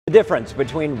The difference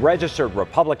between registered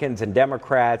Republicans and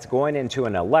Democrats going into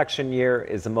an election year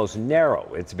is the most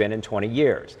narrow it's been in 20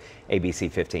 years.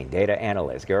 ABC 15 data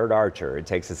analyst Garrett Archer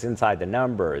takes us inside the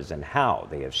numbers and how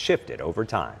they have shifted over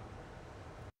time.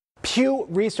 Pew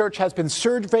Research has been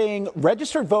surveying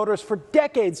registered voters for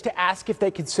decades to ask if they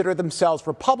consider themselves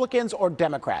Republicans or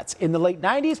Democrats. In the late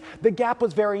 90s, the gap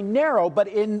was very narrow, but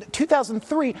in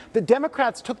 2003, the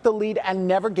Democrats took the lead and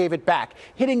never gave it back,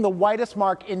 hitting the widest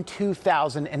mark in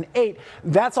 2008.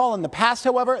 That's all in the past,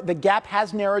 however. The gap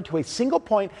has narrowed to a single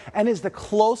point and is the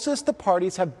closest the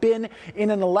parties have been in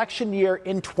an election year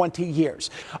in 20 years.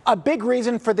 A big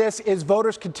reason for this is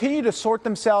voters continue to sort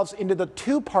themselves into the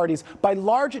two parties by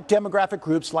large demographic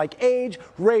groups like age,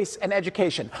 race, and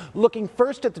education. Looking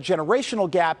first at the generational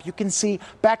gap, you can see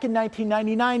back in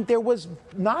 1999, there was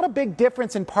not a big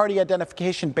difference in party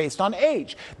identification based on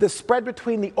age. The spread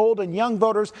between the old and young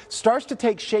voters starts to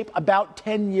take shape about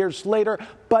 10 years later,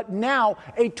 but now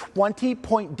a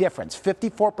 20-point difference.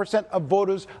 54%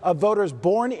 of voters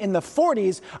born in the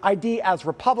 40s ID as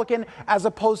Republican, as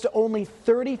opposed to only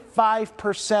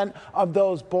 35% of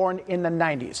those born in the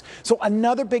 90s. So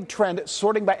another big trend,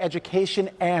 sorting by education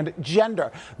and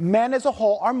gender. Men as a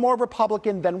whole are more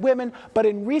Republican than women, but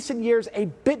in recent years, a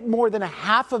bit more than a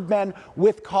half of men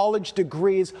with college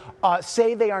degrees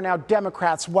say they are now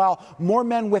Democrats, while more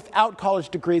men without college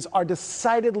degrees are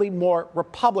decidedly more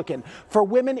Republican. For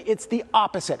women, it's the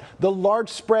opposite. The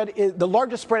largest spread,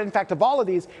 in fact, of all of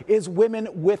these is women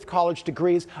with college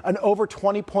degrees, an over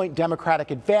 20-point Democratic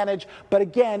advantage. But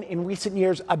again, in recent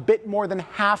years, a bit more than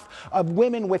half of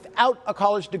women without a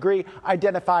college degree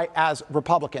identify as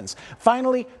Republicans.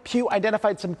 Finally, Pew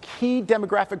identified some key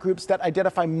demographic groups that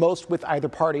identify most with either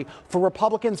party. For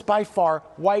Republicans, by far,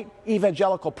 white,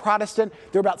 evangelical, Protestant,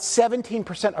 they're about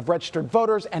 17% of registered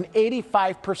voters and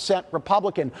 85%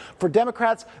 Republican. For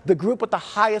Democrats, the group with the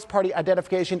highest party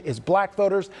identification is black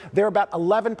voters. They're about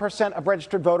 11% of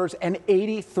registered voters and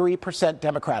 83%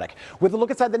 Democratic. With a look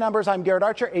inside the numbers, I'm Garrett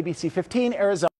Archer, ABC 15, Arizona.